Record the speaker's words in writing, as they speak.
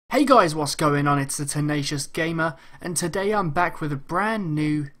Hey guys, what's going on? It's the Tenacious Gamer, and today I'm back with a brand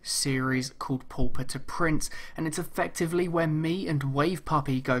new series called Pauper to Prince, and it's effectively where me and Wave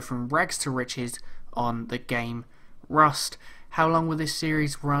Puppy go from rags to riches on the game Rust. How long will this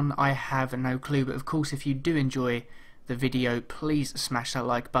series run? I have no clue, but of course if you do enjoy the video, please smash that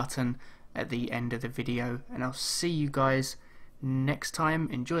like button at the end of the video, and I'll see you guys next time.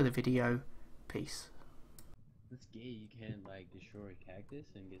 Enjoy the video. Peace. This gay, you can like destroy a cactus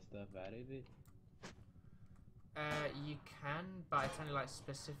and get stuff out of it. You can, but it's only like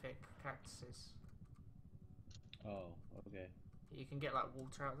specific cactuses. Oh, okay. You can get like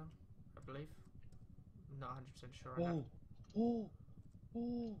water out of them, I believe. I'm not 100% sure on Oh, oh,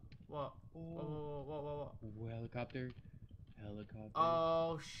 oh, that. What? oh. What? Helicopter, helicopter.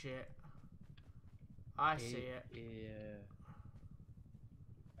 Oh shit. I see it. Yeah.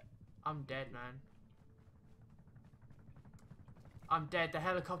 I'm dead, man. I'm dead. The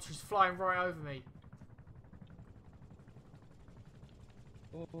helicopter's flying right over me.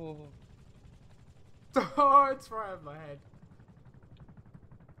 Oh. Oh, it's right over my head.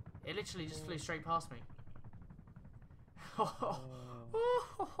 It literally just flew straight past me.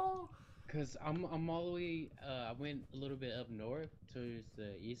 Cause I'm all the way. I went a little bit up north towards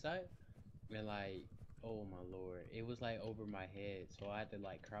the east side, and like, oh my lord, it was like over my head, so I had to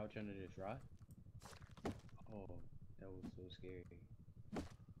like crouch under this rock. Oh, that was so scary.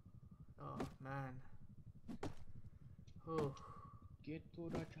 Oh man. Ooh. Get to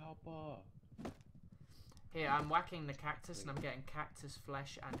the chopper. Here, I'm whacking the cactus and I'm getting cactus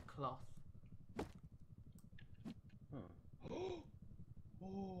flesh and cloth. Huh.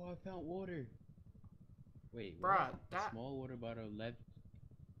 Oh, I found water. Wait, Bruh, what? that A small water bottle left.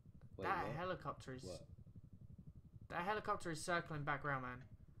 Wait, that what? helicopter is What? that helicopter is circling back around, man.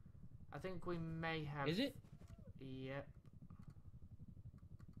 I think we may have. Is it? Yep.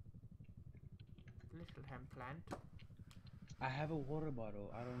 Little hemp plant. I have a water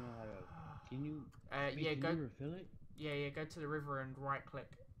bottle. I don't know how to. Can you? Wait, yeah, can go. you refill it? Yeah, go to the river and right click.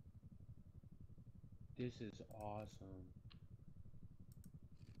 This is awesome.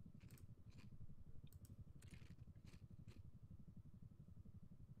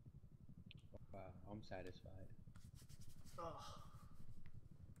 Wow, I'm satisfied. Oh.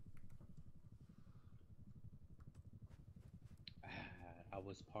 I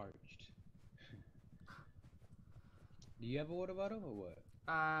was parched. Do you have a water bottle or what?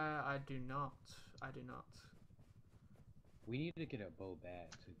 I do not. I do not. We need to get a bow bad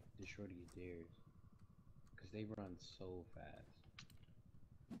to destroy these deers, because they run so fast.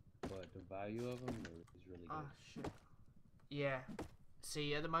 But the value of them is really good. Oh shit. Yeah.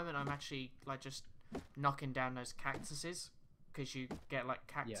 See, at the moment I'm actually like just knocking down those cactuses, because you get like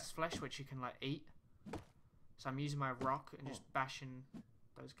cactus flesh which you can like eat. So I'm using my rock and just bashing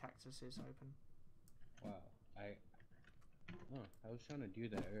those cactuses open. Wow. I was trying to do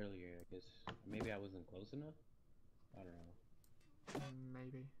that earlier. I guess maybe I wasn't close enough. I don't know.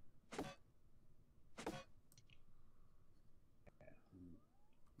 Maybe.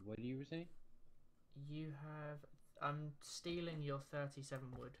 What you were saying? You have. I'm stealing your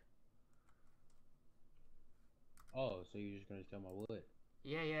 37 wood. Oh, so you're just gonna steal my wood?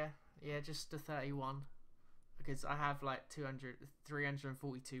 Yeah. Just the 31, because I have like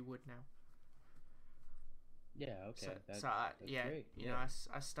 342 wood now. Yeah, okay. That's yeah, great. you know,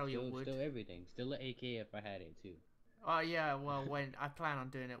 I stole your wood. Still everything. Still an AK if I had it too. Oh yeah, well when I plan on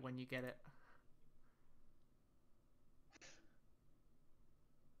doing it when you get it.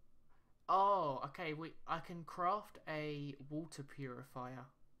 Oh, okay. I can craft a water purifier,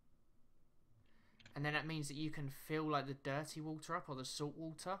 and then that means that you can fill like the dirty water up or the salt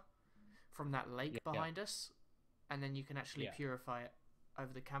water from that lake behind us, and then you can actually purify it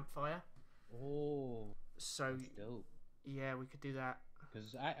over the campfire. Oh, so that's dope. Yeah, we could do that.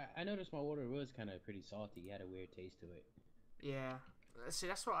 Because I noticed my water was kind of pretty salty. It had a weird taste to it. Yeah. See,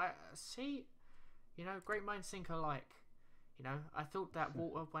 that's what I see. You know, great minds think alike. You know, I thought that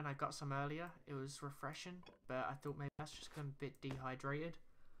water when I got some earlier, it was refreshing, but I thought maybe that's just a bit dehydrated.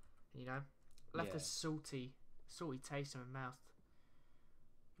 You know, left a salty taste in my mouth.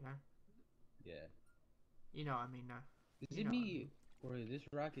 You know. Yeah. You know what I mean, no. Is it me, or this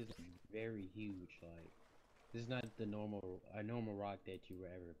rock is very huge? Like, this is not the normal rock that you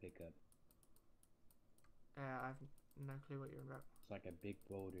would ever pick up. I've no clue what you're about. It's like a big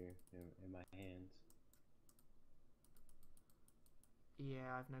boulder in my hands.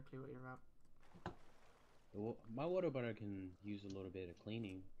 Yeah, I've no clue what you're about. My water bottle can use a little bit of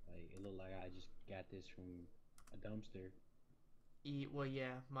cleaning. Like, it looked like I just got this from a dumpster. Well,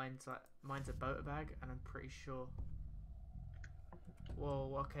 yeah, mine's a boater bag, and I'm pretty sure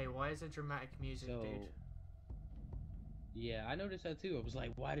Whoa, okay, why is there dramatic music, So, dude? yeah, I noticed that too. I was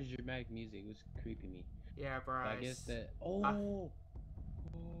like, why does dramatic music? It was creeping me. Yeah, bro. But I guess that. I, Oh!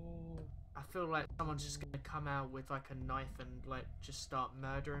 Oh! I feel like someone's just gonna come out with like a knife and like just start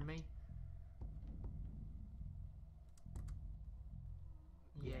murdering me.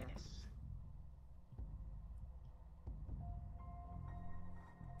 Yeah. Yes.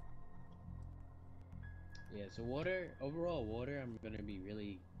 Yeah, so overall water, I'm gonna be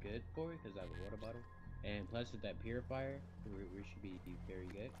really good for because I have a water bottle. And plus with that purifier, we should be very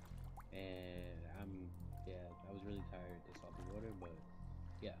good. And yeah, I was really tired of the salty water, but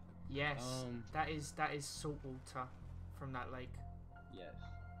yeah. Yes, that is salt water from that lake. Yes.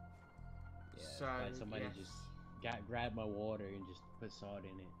 Yeah, So it's like somebody yes. just grabbed my water and just put salt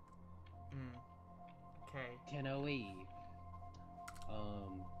in it. Okay. 10:08.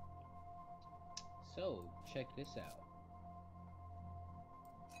 Um, so check this out.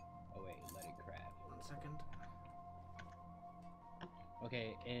 Oh wait, let it craft. 1 second.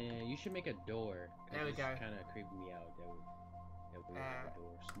 Okay, and you should make a door. There we go. Kind of creeping me out. That we have a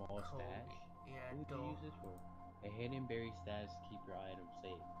door. Small Cool. stash. Yeah, What would door. you use this for? A hidden berry stash to keep your items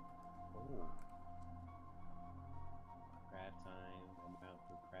safe. Oh. Craft time. I'm out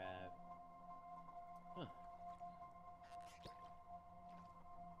for craft. Huh.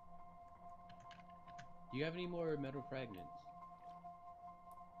 Do you have any more metal fragments?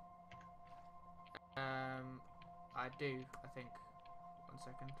 I do, I think. 1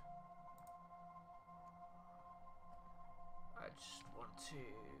 second. I just want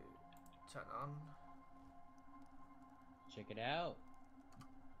to turn on. Check it out.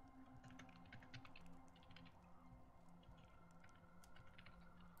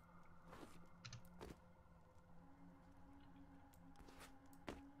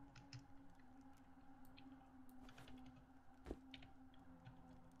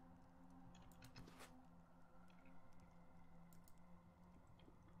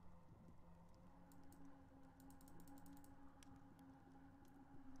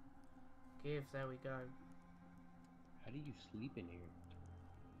 There we go. How do you sleep in here?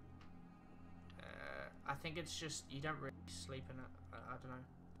 I think it's just, you don't really sleep in it. I don't know.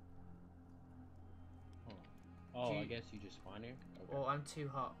 Oh, I guess you just spawn here? Okay. Well, I'm too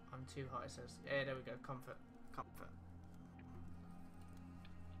hot. I'm too hot, it says. Yeah, there we go. Comfort. Comfort.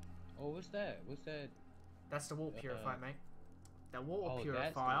 Oh, what's that? What's that? That's the water purifier, mate. The water That's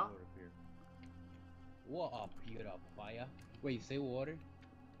purifier. the water purifier. Wait, say water?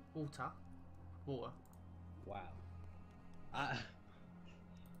 Water. Water. Wow.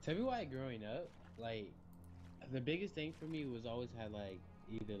 Tell me why growing up, like, the biggest thing for me was always had, like,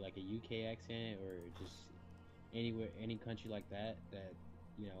 either, like, a UK accent or just anywhere, any country like that,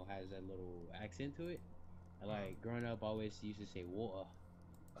 you know, has that little accent to it. And, like, growing up, I always used to say water.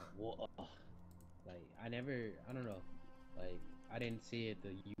 Like, water. Like, I don't know. Like, I didn't see it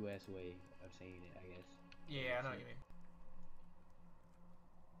the US way of saying it, I guess. Yeah, I know what you mean.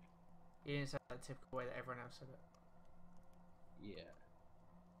 You didn't say it the typical way that everyone else said it. Yeah.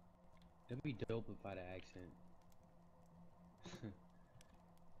 That'd be dope if I had an accent.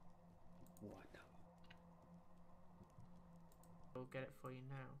 What the? I'll get it for you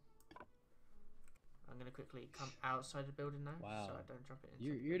now. I'm gonna quickly come outside the building now, Wow. so I don't drop it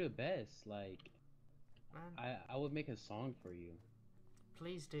in. You're the best. Like, man, I would make a song for you.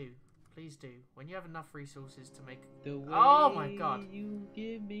 Please do. Please do. When you have enough resources to make. The way oh my god! You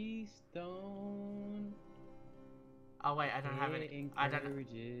give me stone. Oh wait, I don't have any. I don't.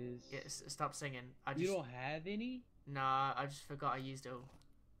 Yeah, stop singing. You don't have any? Nah, I just forgot I used it all.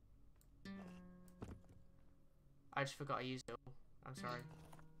 I just forgot I used it all. I'm sorry.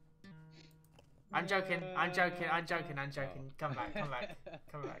 I'm joking. I'm joking. I'm joking. I'm joking. Oh. Come back. Come back.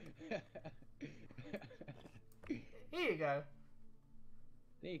 Come back. Here you go.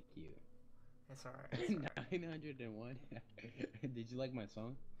 Thank you. It's alright. 901. Did you like my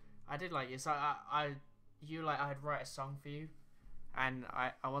song? I did like you. So you like I'd write a song for you, and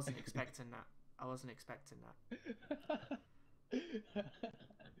I wasn't expecting that. I wasn't expecting that.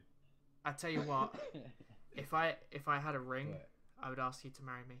 I tell you what, if I had a ring, what? I would ask you to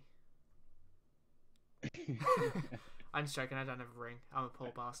marry me. I'm just joking. I don't have a ring. I'm a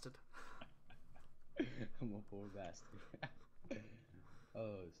poor bastard. I'm a poor bastard.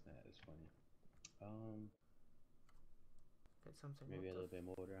 Oh, it's not as funny. Get something. Maybe a little bit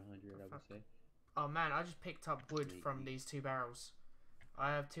more than 100, I would say. Oh man, I just picked up wood from these 2 barrels.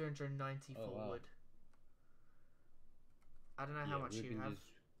 I have 294 wood. I don't know how much you have.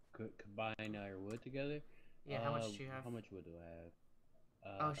 Just combine our wood together. Yeah, how much do you have? How much wood do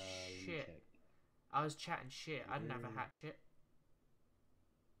I have? Oh shit! I was chatting shit. I didn't have a hatchet.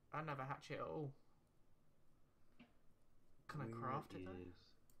 I don't have a hatchet at all. Can I craft it though?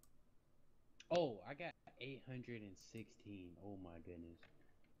 Oh, I got 816. Oh my goodness.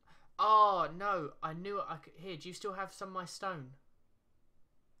 Oh no, I knew it. I could... Here, do you still have some of my stone?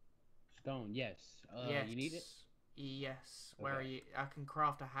 Stone, yes. Yes. You need it? Yes. Okay. Where are you? I can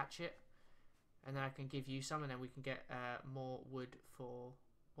craft a hatchet, and then I can give you some, and then we can get more wood for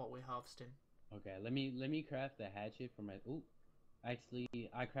what we're harvesting. Okay, let me craft the hatchet for my. Ooh, actually,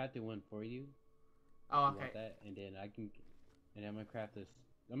 I crafted one for you. Oh, If you okay. want that, and then I can, and I'm gonna craft this.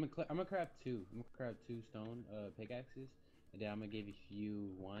 I'm gonna craft two. I'm gonna craft two stone pickaxes, and then I'm gonna give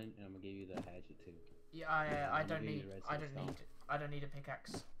you one, and I'm gonna give you the hatchet too. Yeah, I don't need. I don't I don't need a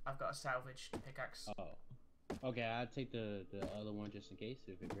pickaxe. I've got a salvaged pickaxe. Oh, okay. I'll take the other one just in case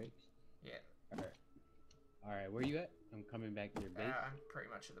if it breaks. Yeah. All right. All right. Where you at? I'm coming back to your base. I'm pretty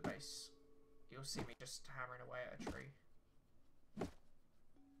much at the base. You'll see me just hammering away at a tree.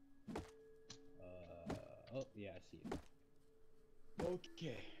 Oh yeah, I see it.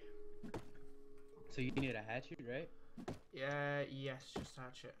 Okay. So you need a hatchet, right? Yeah. Yes, just a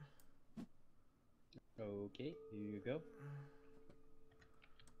hatchet. Okay. Here you go.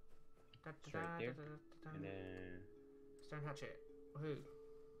 It's right there. And then stone hatchet. Woohoo.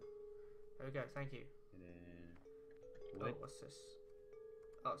 There we go. Thank you. And then what? Oh, what's this?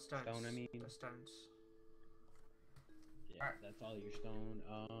 Oh, stones. Stone, I mean. The stones. Yeah, that's all your stone.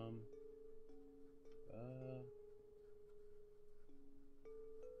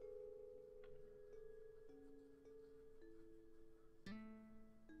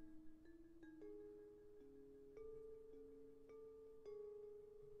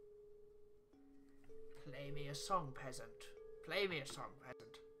 Play me a song, peasant. Play me a song,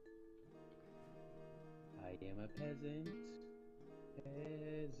 peasant. I am a peasant.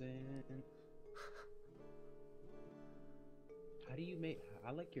 Peasant. How do you make?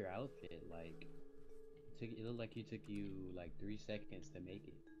 I like your outfit. Like, it looked like it took you like 3 seconds to make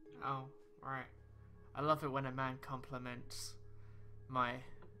it. Oh, right. I love it when a man compliments my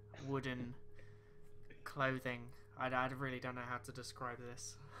wooden clothing. I really don't know how to describe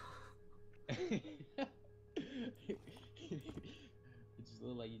this. It just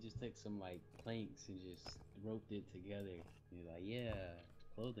looked like you just took some like planks and just roped it together. You're like, yeah,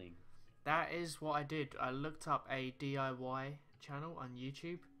 clothing. That is what I did. I looked up a DIY channel on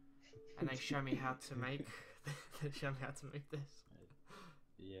YouTube, and they show me how to make. They show me how to make this.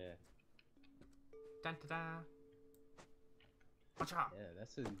 Yeah. Dun da da. Watch out. Yeah,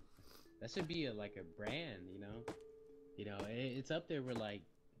 that should be like a brand, you know. It's up there with like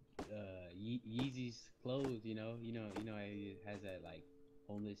Yeezy's clothes, it has that like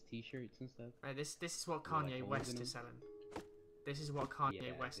homeless T-shirts and stuff. This is what Kanye West is selling. This is what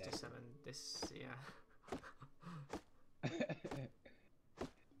Kanye West is selling. This, yeah.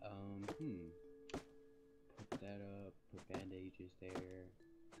 Put that up. Put bandages there.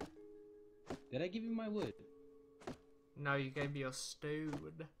 Did I give you my wood? No, you gave me your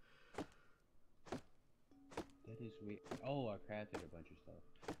stone. That is weird. Oh, I crafted a bunch of stuff.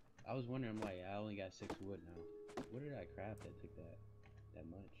 I was wondering, I'm like, I only got 6 wood now. What did I craft that took that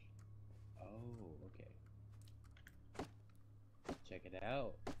much? Oh, okay. Check it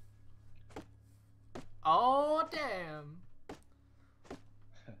out. Oh, damn.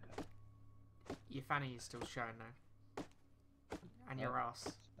 Your fanny is still showing now. And your ass.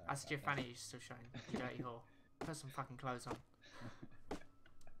 I said your fanny is still showing. You dirty whore. Put some fucking clothes on.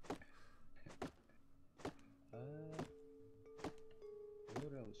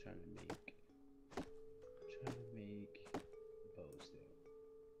 What I was trying to make? Trying to make bow still.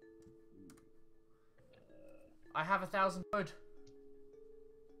 I have 1,000 wood.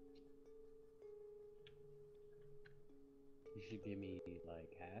 You should give me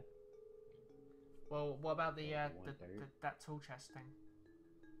like half. Well, what about the that tool chest thing?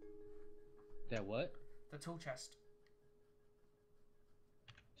 That what? The tool chest.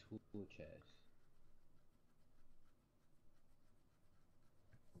 Tool chest.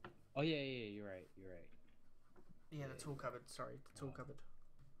 Oh yeah, you're right. Yeah, the tool cupboard. Sorry, the tool cupboard.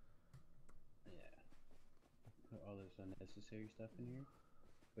 Yeah. Put all this unnecessary stuff in here.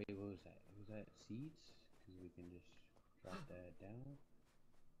 Wait, what was that? Was that seeds? Because we can just drop that down.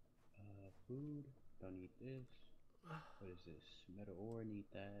 Food. Don't need this. What is this? Metal ore. Need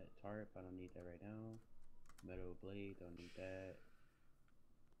that. Tarp. I don't need that right now. Metal blade. Don't need that.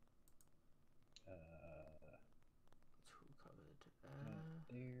 Tool cupboard.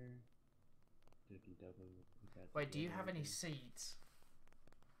 There. Wait, do you have any seeds?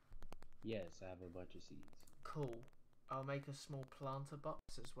 Yes, I have a bunch of seeds. Cool. I'll make a small planter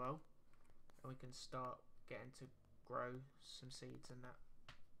box as well, and we can start getting to grow some seeds and that.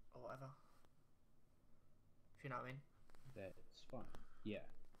 or whatever. If you know what I mean. That's fine. Yeah.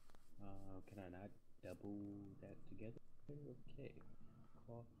 Can I not double that together? Okay.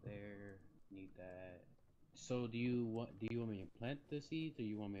 Cloth there. Need that. So do you want me to plant the seeds, or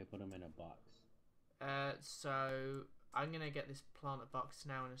you want me to put them in a box? So I'm gonna get this planter box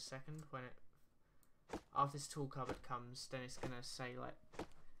now in a second. When it after this tool cupboard comes, then it's gonna say like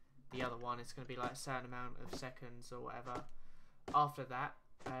the other one. It's gonna be like a certain amount of seconds or whatever. After that,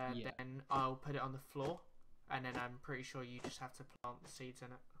 then I'll put it on the floor, and then I'm pretty sure you just have to plant the seeds in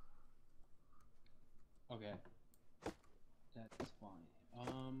it. Okay. That's fine.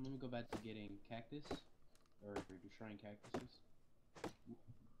 Let me go back to getting cactus, or destroying cactuses.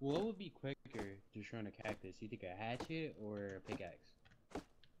 What would be quicker destroying a cactus? You think a hatchet or a pickaxe?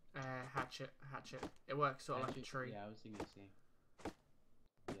 Hatchet. It works sort of like a tree. Yeah, I was thinking the same.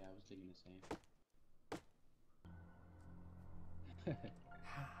 Yeah, I was thinking the same.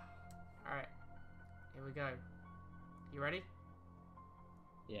 Alright. Here we go. You ready?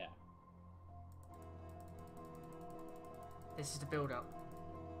 Yeah. This is the build-up.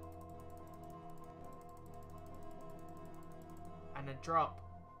 And a drop.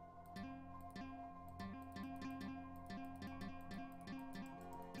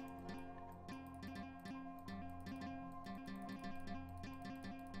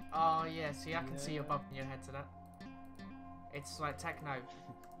 Oh yeah, see I can see you're bumping your head to that. It's like techno.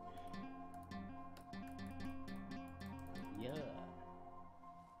 Yeah.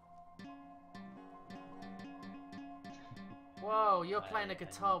 Whoa, you're playing a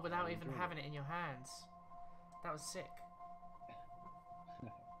guitar without even having it in your hands. That was sick.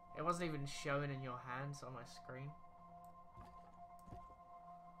 It wasn't even showing in your hands on my screen.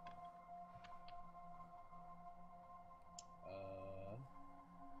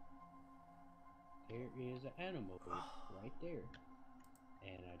 There is an animal right there.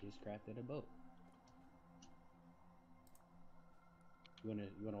 And I just crafted a boat. You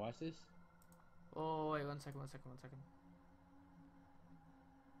wanna watch this? Oh wait, one second. Okay.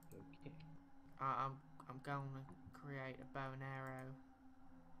 I'm going to create a bow and arrow.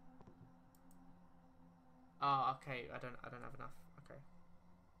 Oh, okay. I don't have enough. Okay.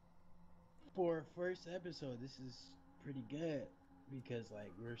 For first episode, this is pretty good because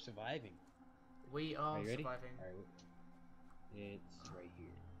like we're surviving. We are you ready? surviving. All right. It's right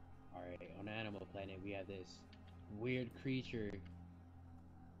here. All right. On Animal Planet, we have this weird creature.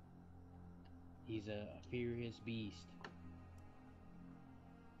 He's a furious beast.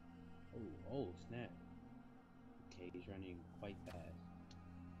 Oh, snap. Okay, he's running quite fast.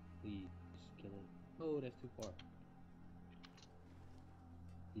 Please kill it. Oh, that's too far.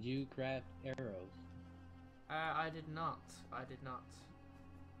 Did you craft arrows? I did not.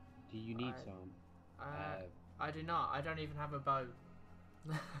 Do you need some? I do not. I don't even have a bow.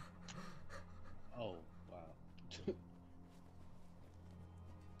 Oh, wow.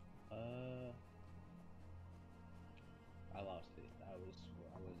 I lost it. I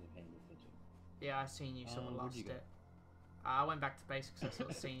wasn't paying attention. Yeah, I seen you sort of lost it. I went back to basics. I sort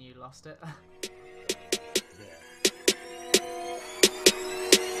of seen you lost it.